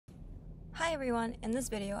Hi everyone, in this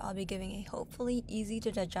video I'll be giving a hopefully easy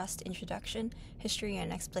to digest introduction, history,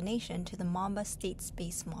 and explanation to the Mamba state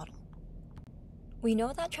space model. We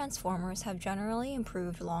know that transformers have generally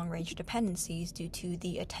improved long-range dependencies due to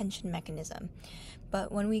the attention mechanism,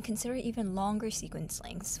 but when we consider even longer sequence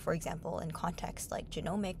lengths, for example in contexts like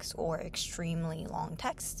genomics or extremely long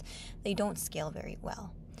text, they don't scale very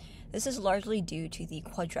well. This is largely due to the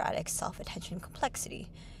quadratic self-attention complexity,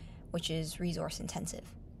 which is resource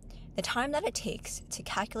intensive. The time that it takes to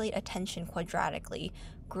calculate attention quadratically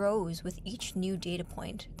grows with each new data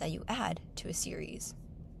point that you add to a series.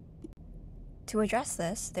 To address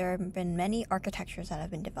this, there have been many architectures that have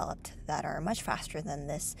been developed that are much faster than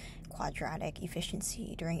this quadratic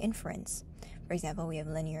efficiency during inference. For example, we have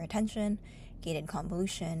linear attention, gated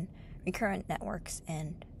convolution, recurrent networks,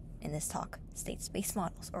 and, in this talk, state space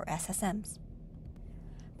models, or SSMs.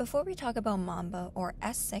 Before we talk about Mamba, or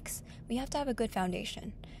S6, we have to have a good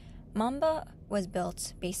foundation. Mamba was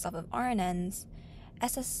built based off of RNNs,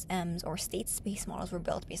 SSMs or state space models were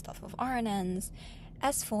built based off of RNNs,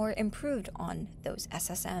 S4 improved on those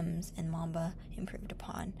SSMs, and Mamba improved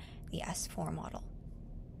upon the S4 model.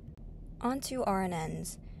 On to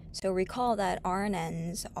RNNs. So recall that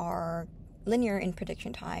RNNs are linear in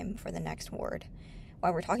prediction time for the next word.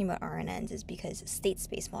 Why we're talking about RNNs is because state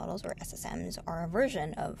space models, or SSMs, are a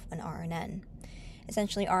version of an RNN.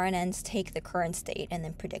 Essentially, RNNs take the current state and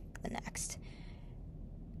then predict the next.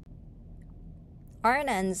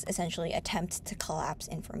 RNNs essentially attempt to collapse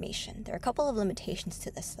information. There are a couple of limitations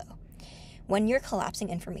to this, though. When you're collapsing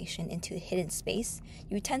information into a hidden space,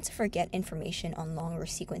 you tend to forget information on longer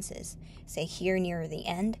sequences. Say here near the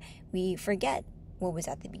end, we forget what was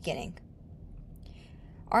at the beginning.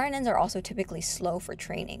 RNNs are also typically slow for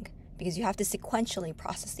training, because you have to sequentially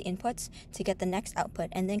process the inputs to get the next output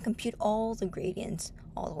and then compute all the gradients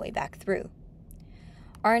all the way back through.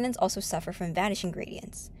 RNNs also suffer from vanishing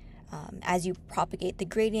gradients. As you propagate the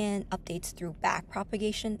gradient updates through back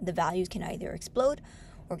propagation, the values can either explode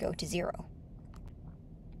or go to zero.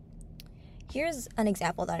 Here's an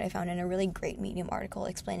example that I found in a really great Medium article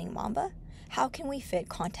explaining Mamba. How can we fit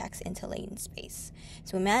context into latent space?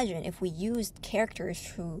 So imagine if we used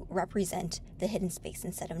characters to represent the hidden space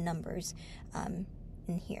instead of numbers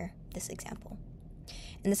in here, this example.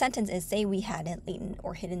 And the sentence is, say we had a latent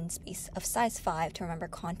or hidden space of size 5 to remember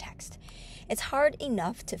context. It's hard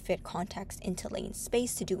enough to fit context into latent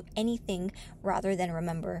space to do anything rather than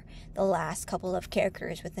remember the last couple of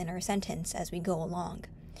characters within our sentence as we go along.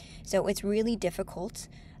 So it's really difficult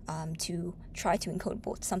to try to encode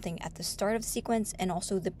both something at the start of the sequence and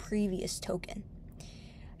also the previous token.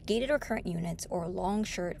 Gated recurrent units or long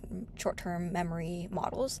short-term memory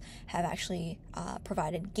models have actually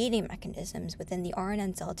provided gating mechanisms within the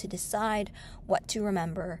RNN cell to decide what to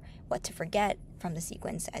remember, what to forget from the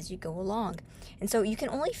sequence as you go along. And so you can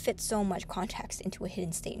only fit so much context into a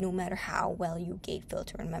hidden state no matter how well you gate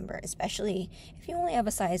filter and remember, especially if you only have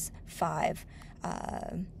a size 5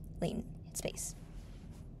 latent space.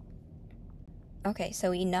 Okay,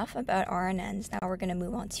 so enough about RNNs. Now we're going to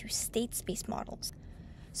move on to state space models.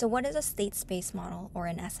 So what is a state space model, or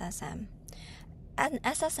an SSM? An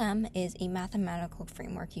SSM is a mathematical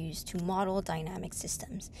framework used to model dynamic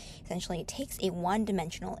systems. Essentially, it takes a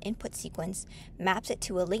one-dimensional input sequence, maps it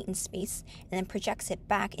to a latent space, and then projects it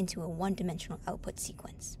back into a one-dimensional output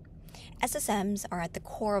sequence. SSMs are at the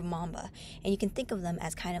core of Mamba, and you can think of them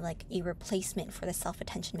as kind of like a replacement for the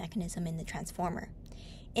self-attention mechanism in the transformer.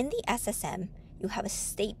 In the SSM, you have a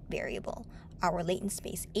state variable, our latent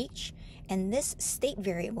space h, and this state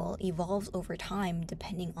variable evolves over time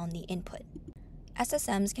depending on the input.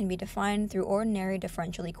 SSMs can be defined through ordinary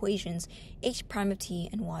differential equations h prime of t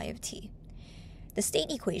and y of t. The state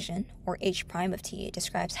equation, or h prime of t,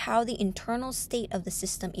 describes how the internal state of the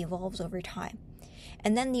system evolves over time.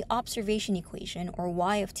 And then the observation equation, or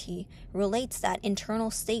y of t, relates that internal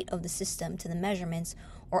state of the system to the measurements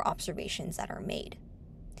or observations that are made.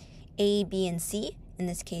 A, B, and C, in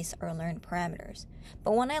this case, are learned parameters.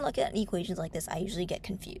 But when I look at equations like this, I usually get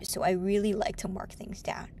confused, so I really like to mark things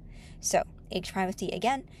down. So, h prime of t,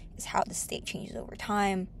 again, is how the state changes over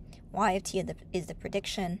time. Y of t is the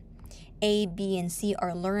prediction. A, B, and C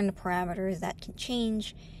are learned parameters that can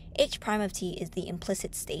change. H prime of t is the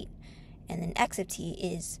implicit state. And then x of t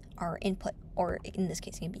is our input, or in this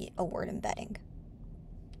case, it can be a word embedding.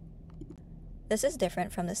 This is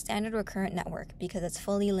different from the standard recurrent network because it's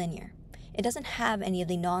fully linear. It doesn't have any of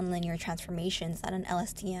the nonlinear transformations that an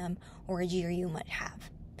LSTM or a GRU might have.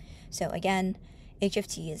 So again, h of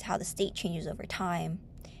t is how the state changes over time.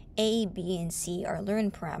 A, B, and C are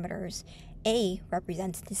learned parameters. A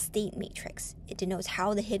represents the state matrix. It denotes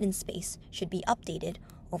how the hidden space should be updated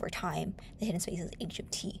over time, the hidden space is h of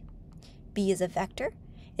t. B is a vector.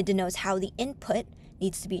 It denotes how the input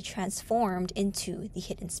needs to be transformed into the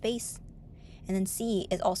hidden space. And then C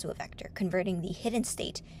is also a vector, converting the hidden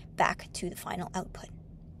state back to the final output.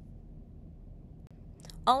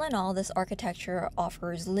 All in all, this architecture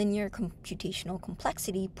offers linear computational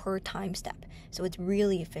complexity per time step, so it's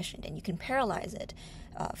really efficient, and you can parallelize it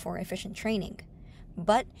for efficient training.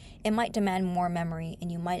 But it might demand more memory,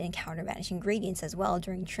 and you might encounter vanishing gradients as well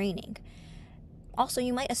during training. Also,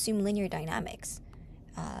 you might assume linear dynamics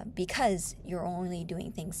because you're only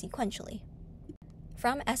doing things sequentially.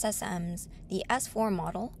 From SSMs, the S4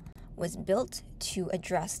 model was built to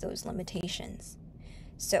address those limitations.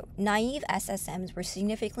 So, naive SSMs were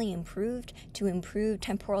significantly improved to improve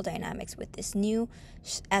temporal dynamics with this new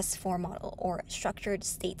S4 model, or structured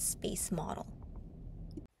state space model.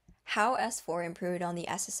 How S4 improved on the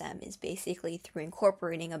SSM is basically through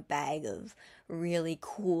incorporating a bag of really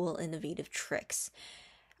cool, innovative tricks.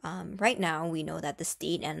 Right now, we know that the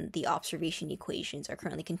state and the observation equations are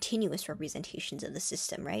currently continuous representations of the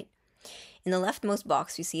system, right? In the leftmost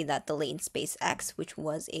box, we see that the latent space x, which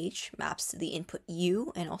was h, maps to the input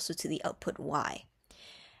u and also to the output y.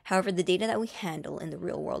 However, the data that we handle in the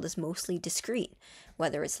real world is mostly discrete,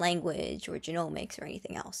 whether it's language or genomics or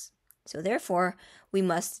anything else. So therefore, we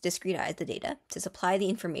must discretize the data to supply the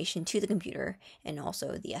information to the computer and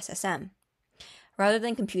also the SSM. Rather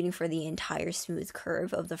than computing for the entire smooth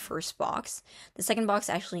curve of the first box, the second box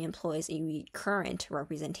actually employs a recurrent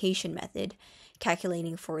representation method,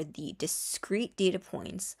 calculating for the discrete data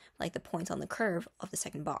points, like the points on the curve of the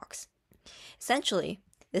second box. Essentially,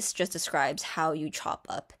 this just describes how you chop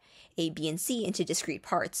up A, B, and C into discrete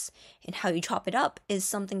parts, and how you chop it up is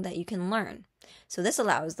something that you can learn. So this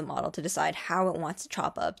allows the model to decide how it wants to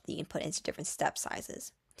chop up the input into different step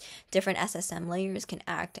sizes. Different SSM layers can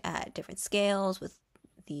act at different scales with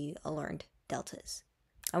the learned deltas.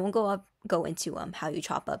 I won't go into how you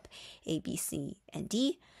chop up A, B, C, and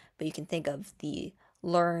D, but you can think of the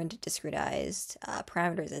learned discretized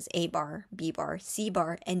parameters as A bar, B bar, C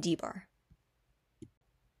bar, and D bar.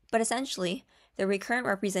 But essentially, the recurrent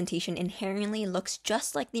representation inherently looks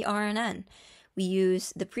just like the RNN. We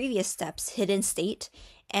use the previous step's hidden state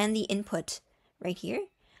and the input right here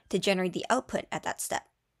to generate the output at that step,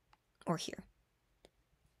 or here.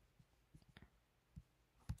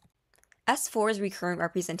 S4's recurrent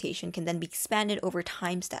representation can then be expanded over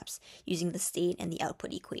time steps using the state and the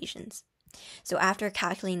output equations. So after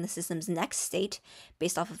calculating the system's next state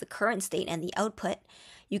based off of the current state and the output,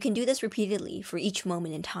 you can do this repeatedly for each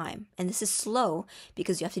moment in time. And this is slow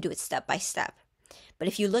because you have to do it step by step. But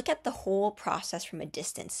if you look at the whole process from a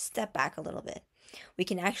distance, step back a little bit, we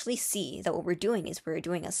can actually see that what we're doing is we're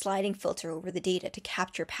doing a sliding filter over the data to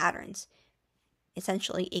capture patterns,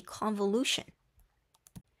 essentially a convolution.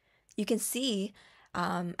 You can see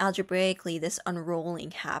algebraically this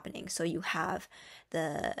unrolling happening. So you have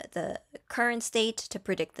the current state to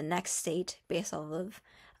predict the next state based off of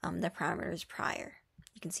the parameters prior.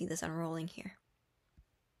 You can see this unrolling here.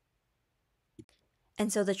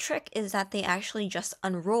 And so the trick is that they actually just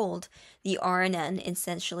unrolled the RNN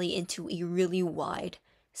essentially into a really wide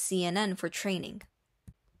CNN for training.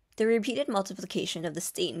 The repeated multiplication of the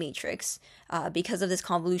state matrix because of this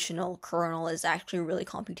convolutional kernel is actually really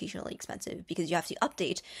computationally expensive because you have to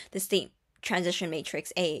update the state transition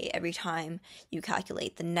matrix A every time you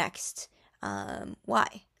calculate the next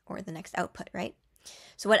Y, or the next output, right?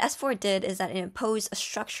 So what S4 did is that it imposed a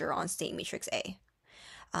structure on state matrix A,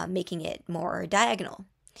 making it more diagonal,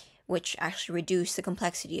 which actually reduced the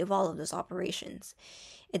complexity of all of those operations.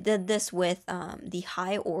 It did this with the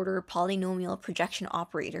high-order polynomial projection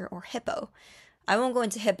operator, or HIPPO. I won't go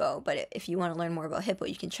into HIPPO, but if you want to learn more about HIPPO,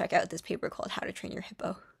 you can check out this paper called How to Train Your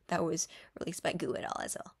HIPPO. That was released by Gu et al.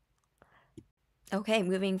 As well. Okay,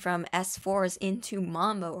 moving from S4s into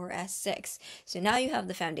Mamba, or S6. So now you have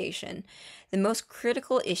the foundation. The most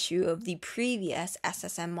critical issue of the previous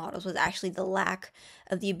SSM models was actually the lack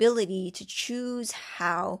of the ability to choose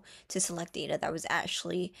how to select data that was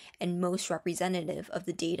actually and most representative of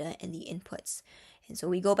the data and the inputs. And so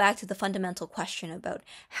we go back to the fundamental question about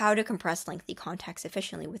how to compress lengthy context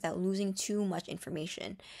efficiently without losing too much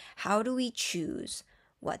information. How do we choose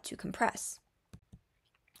what to compress?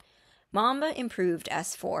 Mamba improved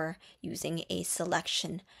S4 using a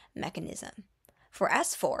selection mechanism. For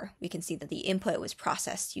S4, we can see that the input was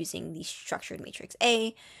processed using the structured matrix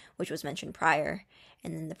A, which was mentioned prior,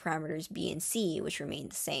 and then the parameters B and C, which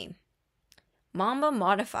remained the same. Mamba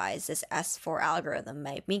modifies this S4 algorithm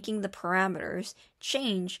by making the parameters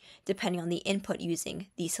change depending on the input using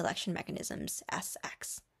the selection mechanisms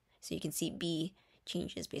SX. So you can see B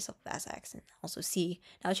changes based off of SX, and also C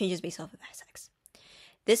now changes based off of SX.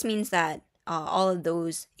 This means that all of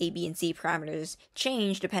those A, B, and C parameters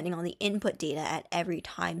change depending on the input data at every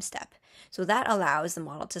time step. So that allows the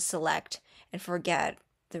model to select and forget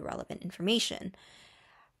the relevant information.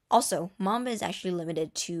 Also, Mamba is actually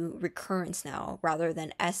limited to recurrence now rather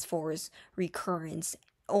than S4s recurrence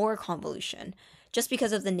or convolution, just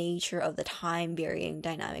because of the nature of the time varying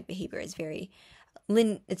dynamic behavior. It's very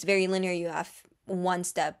linear. You have one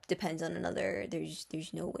step depends on another. There's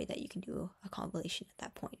no way that you can do a convolution at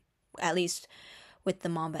that point, at least with the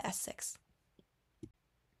Mamba S6.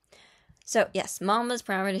 So yes, Mamba's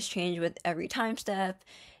parameters change with every time step.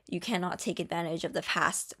 You cannot take advantage of the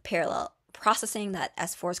fast parallel processing that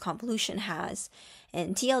S4's convolution has.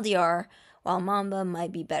 And TLDR, while Mamba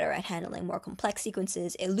might be better at handling more complex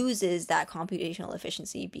sequences, it loses that computational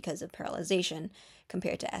efficiency because of parallelization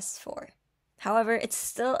compared to S4. However, it's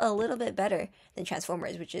still a little bit better than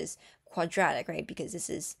transformers, which is quadratic, right? Because this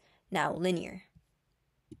is now linear.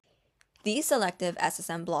 These selective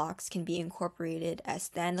SSM blocks can be incorporated as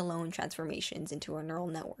standalone transformations into a neural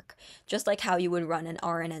network, just like how you would run an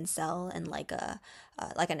RNN cell and like an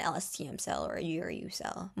LSTM cell or a URU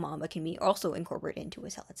cell. Mamba can be also incorporated into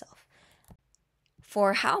a cell itself.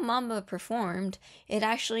 For how Mamba performed, it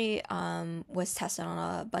actually was tested on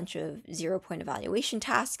a bunch of zero-point evaluation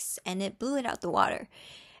tasks, and it blew it out the water.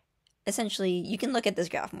 Essentially, you can look at this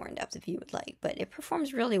graph more in depth if you would like, but it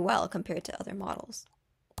performs really well compared to other models.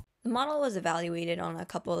 The model was evaluated on a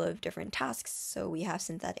couple of different tasks. So we have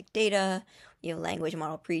synthetic data, we have language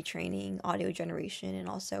model pre-training, audio generation, and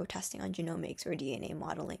also testing on genomics or DNA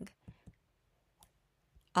modeling.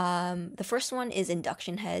 The first one is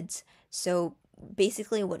induction heads. So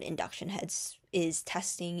basically what induction heads is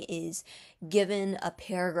testing is, given a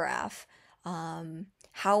paragraph,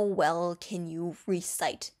 how well can you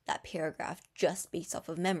recite that paragraph just based off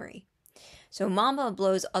of memory? So Mamba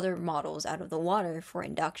blows other models out of the water for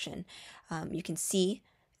induction. You can see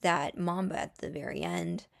that Mamba at the very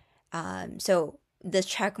end. So the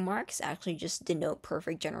check marks actually just denote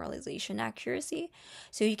perfect generalization accuracy.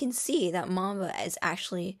 So you can see that Mamba is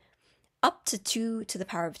actually up to 2 to the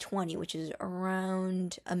power of 20, which is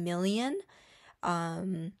around 1 million.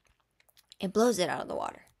 It blows it out of the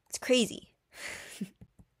water. It's crazy.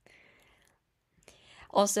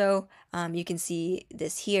 Also, you can see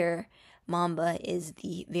this here. Mamba is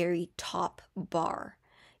the very top bar,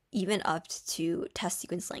 even up to test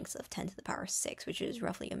sequence lengths of 10 to the power 6, which is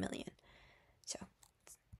roughly 1 million. So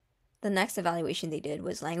the next evaluation they did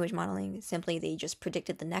was language modeling. Simply, they just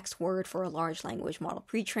predicted the next word for a large language model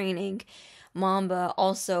pre-training. Mamba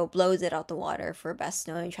also blows it out the water for best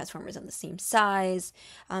knowing transformers of the same size.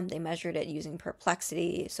 They measured it using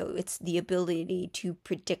perplexity, so it's the ability to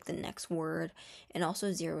predict the next word, and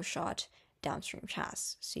also zero-shot downstream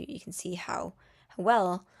tasks. So you can see how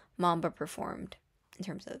well Mamba performed in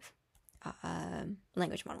terms of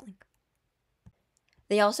language modeling.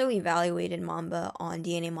 They also evaluated Mamba on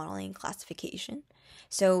DNA modeling classification.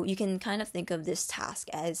 So you can kind of think of this task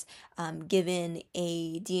as, given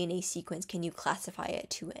a DNA sequence, can you classify it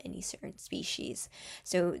to any certain species?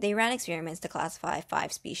 So they ran experiments to classify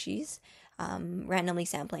 5 species, randomly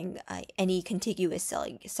sampling any contiguous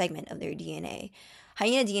segment of their DNA.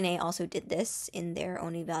 Hyena DNA also did this in their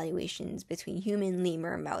own evaluations between human,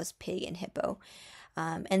 lemur, mouse, pig, and hippo.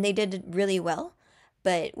 And they did really well.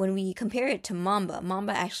 But when we compare it to Mamba,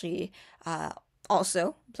 Mamba actually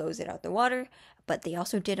also blows it out the water, but they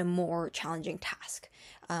also did a more challenging task.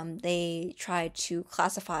 They tried to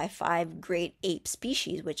classify 5 great ape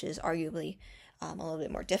species, which is arguably a little bit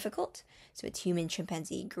more difficult. So it's human,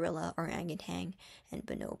 chimpanzee, gorilla, orangutan, and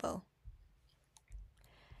bonobo.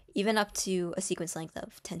 Even up to a sequence length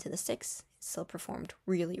of 10 to the 6, it still performed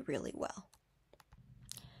really, really well.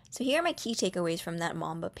 So here are my key takeaways from that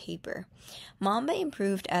Mamba paper. Mamba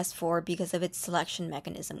improved S4 because of its selection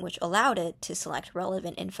mechanism, which allowed it to select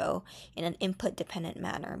relevant info in an input-dependent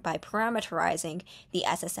manner by parameterizing the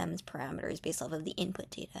SSMs parameters based off of the input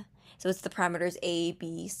data. So it's the parameters A,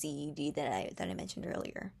 B, C, D that I mentioned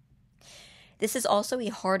earlier. This is also a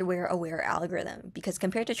hardware-aware algorithm because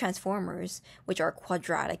compared to transformers, which are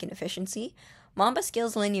quadratic in efficiency, Mamba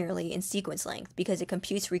scales linearly in sequence length because it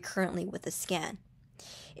computes recurrently with the scan.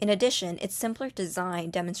 In addition, its simpler design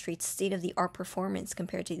demonstrates state-of-the-art performance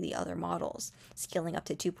compared to the other models, scaling up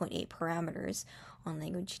to 2.8 parameters on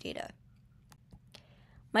language data.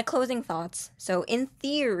 My closing thoughts. So in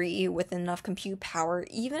theory, with enough compute power,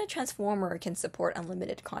 even a transformer can support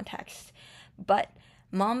unlimited context. But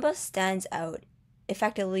Mamba stands out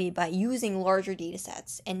effectively by using larger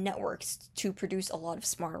datasets and networks to produce a lot of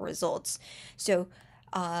smarter results. So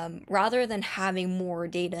rather than having more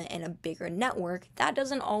data and a bigger network, that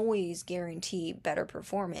doesn't always guarantee better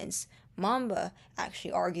performance. Mamba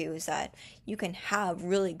actually argues that you can have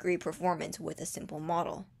really great performance with a simple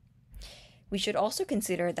model. We should also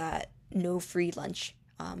consider that no free lunch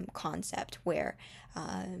concept, where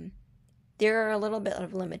there are a little bit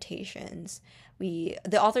of limitations. The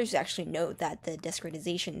authors actually note that the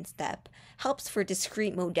discretization step helps for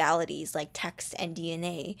discrete modalities like text and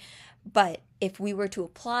DNA, but if we were to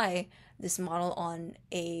apply this model on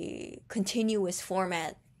a continuous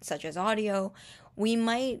format such as audio, we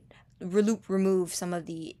might remove some of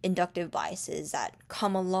the inductive biases that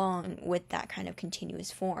come along with that kind of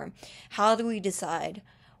continuous form. How do we decide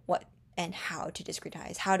what and how to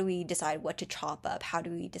discretize? How do we decide what to chop up? How do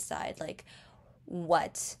we decide like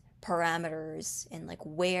what parameters and like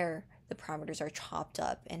where the parameters are chopped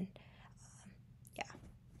up? And yeah,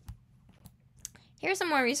 here's some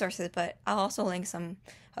more resources, but I'll also link some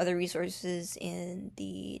other resources in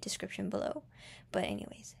the description below. But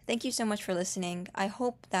anyways, thank you so much for listening. I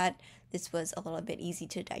hope that this was a little bit easy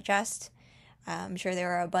to digest. I'm sure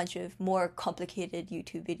there are a bunch of more complicated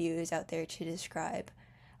YouTube videos out there to describe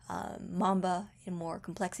Mamba in more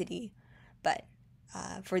complexity, but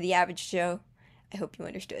for the average Joe, I hope you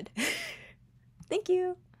understood. Thank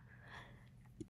you.